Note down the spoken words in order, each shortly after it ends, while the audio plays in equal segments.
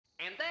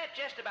And that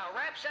just about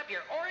wraps up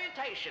your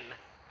orientation.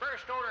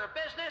 First order of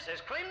business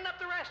is cleaning up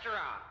the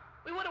restaurant.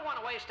 We wouldn't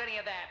want to waste any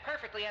of that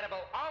perfectly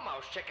edible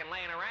almost chicken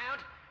laying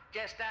around.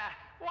 Just,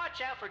 watch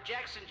out for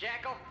Jackson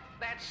Jackal,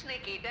 that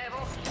sneaky devil.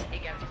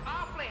 He gets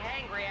awfully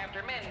hangry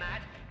after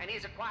midnight, and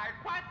he's acquired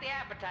quite the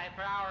appetite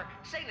for our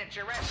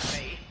signature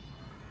recipe.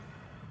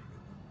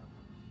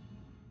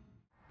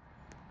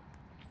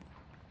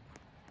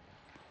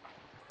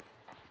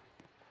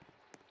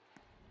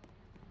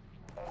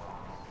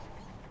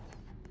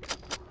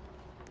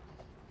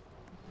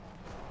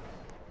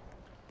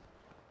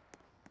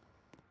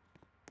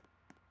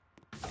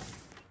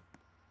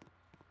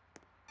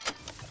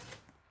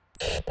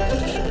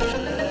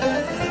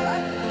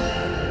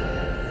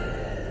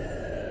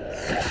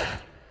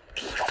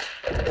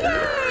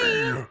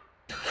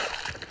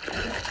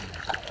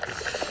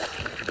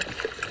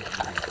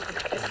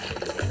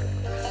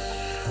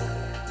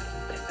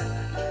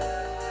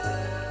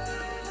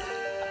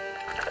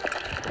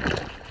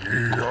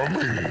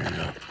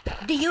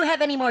 Do you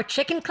have any more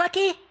chicken,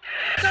 Clucky?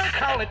 Don't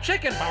call it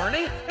chicken,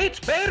 Barney. It's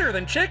better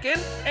than chicken.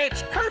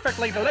 It's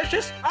perfectly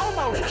delicious,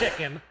 almost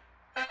chicken.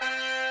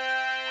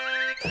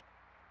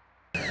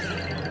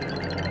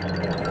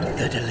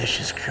 The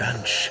delicious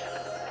crunch.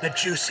 The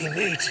juicy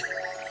meat.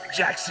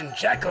 Jackson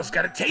Jackal's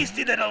got a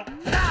tasty little...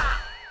 Ah!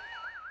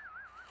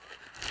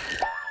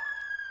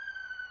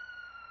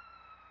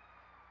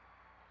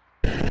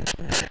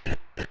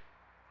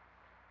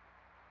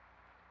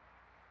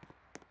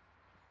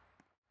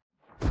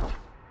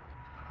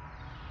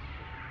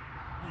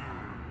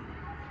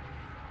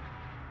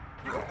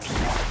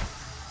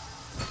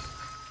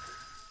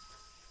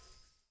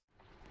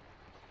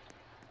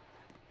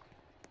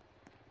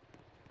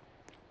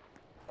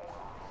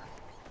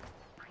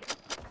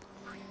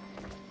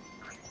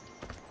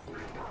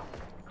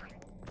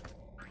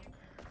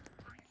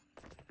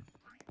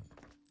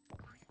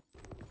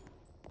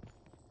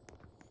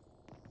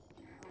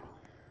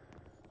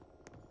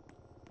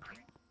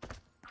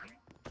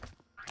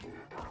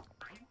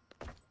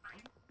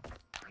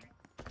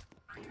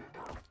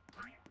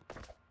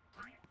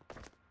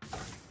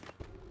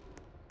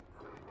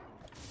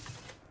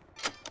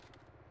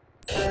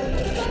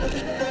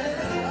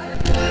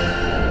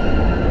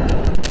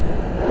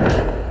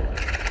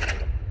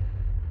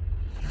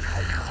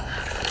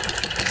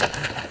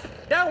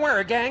 Don't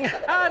worry, gang.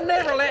 I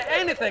never let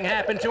anything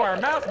happen to our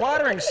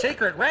mouth-watering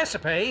secret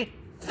recipe.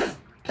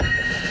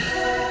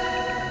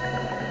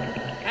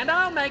 And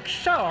I'll make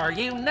sure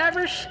you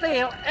never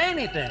steal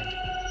anything.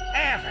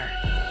 Ever.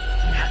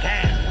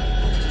 Again.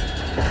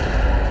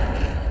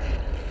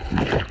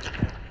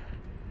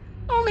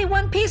 Only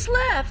one piece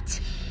left.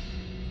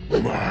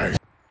 My...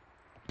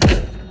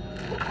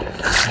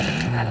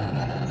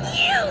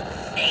 You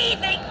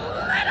thieving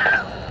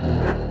little...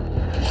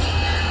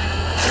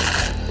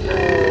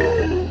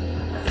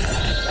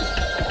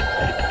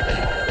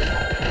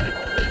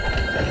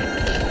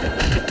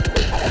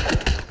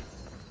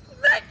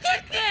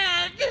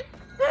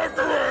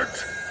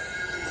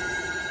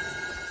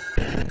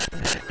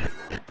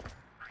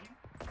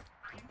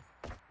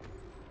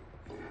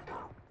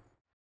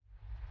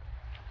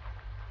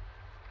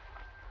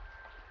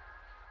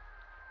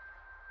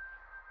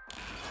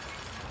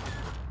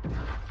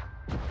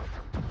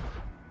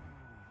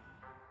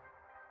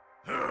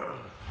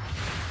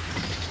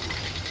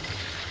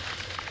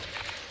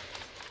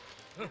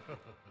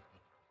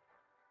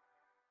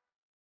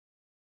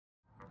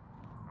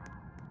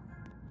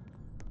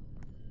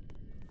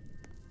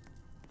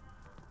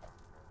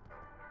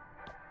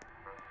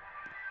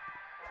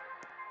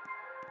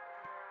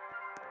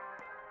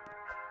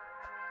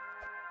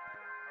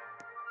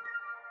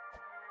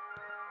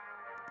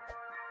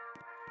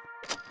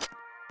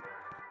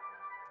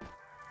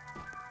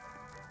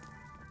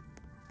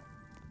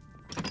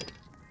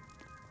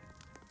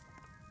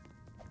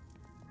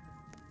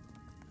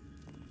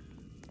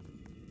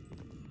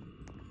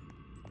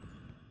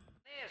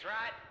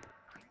 Right?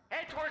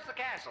 Head towards the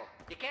castle.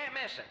 You can't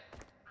miss it.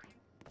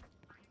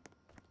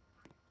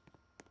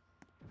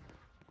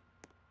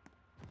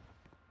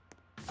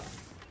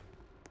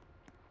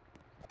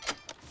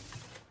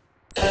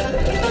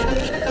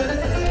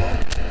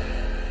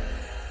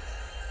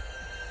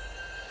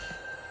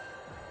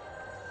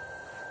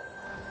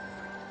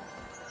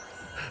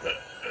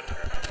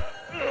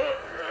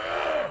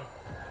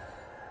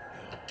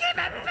 Give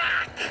it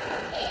back!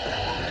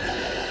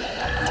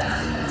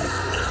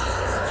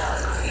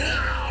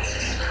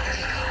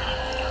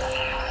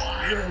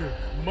 You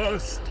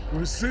must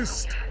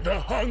resist the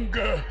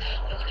hunger.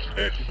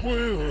 It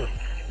will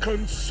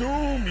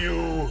consume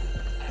you.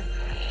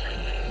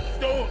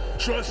 Don't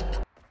trust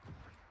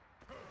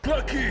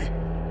Clucky.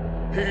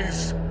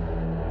 He's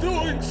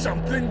doing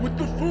something with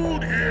the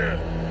food here.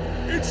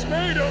 It's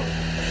made of...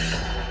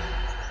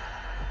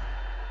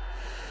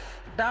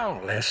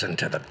 Don't listen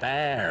to the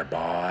bear,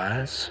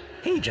 boys.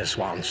 He just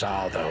wants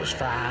all those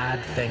fried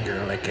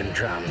finger-licking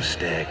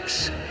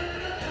drumsticks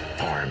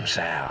for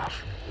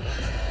himself.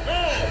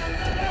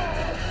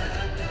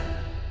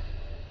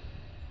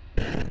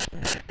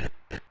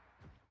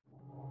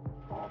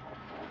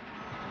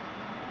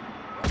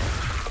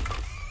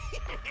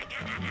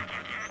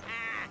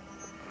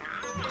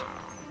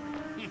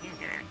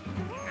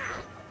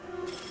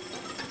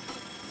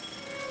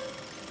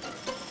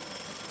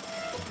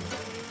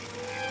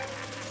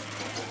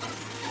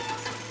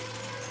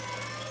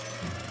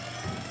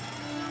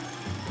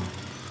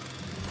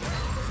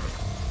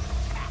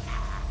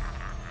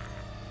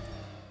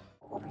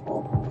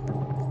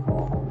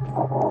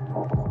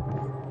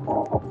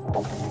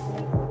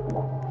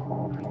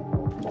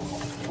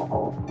 I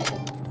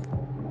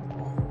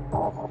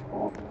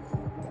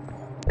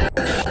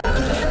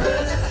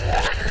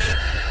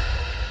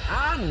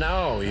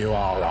know you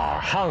all are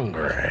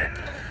hungry,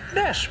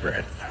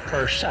 desperate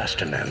for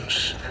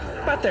sustenance,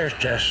 but there's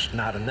just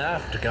not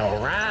enough to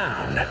go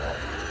around.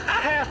 I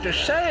have to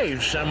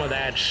save some of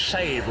that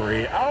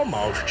savory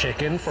almost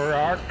chicken for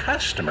our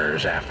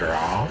customers after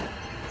all.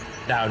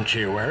 Don't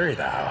you worry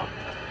though.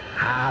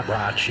 I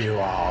brought you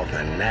all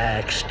the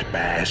next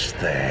best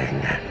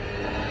thing.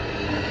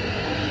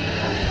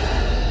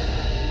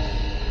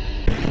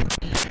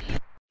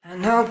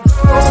 And I'll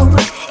go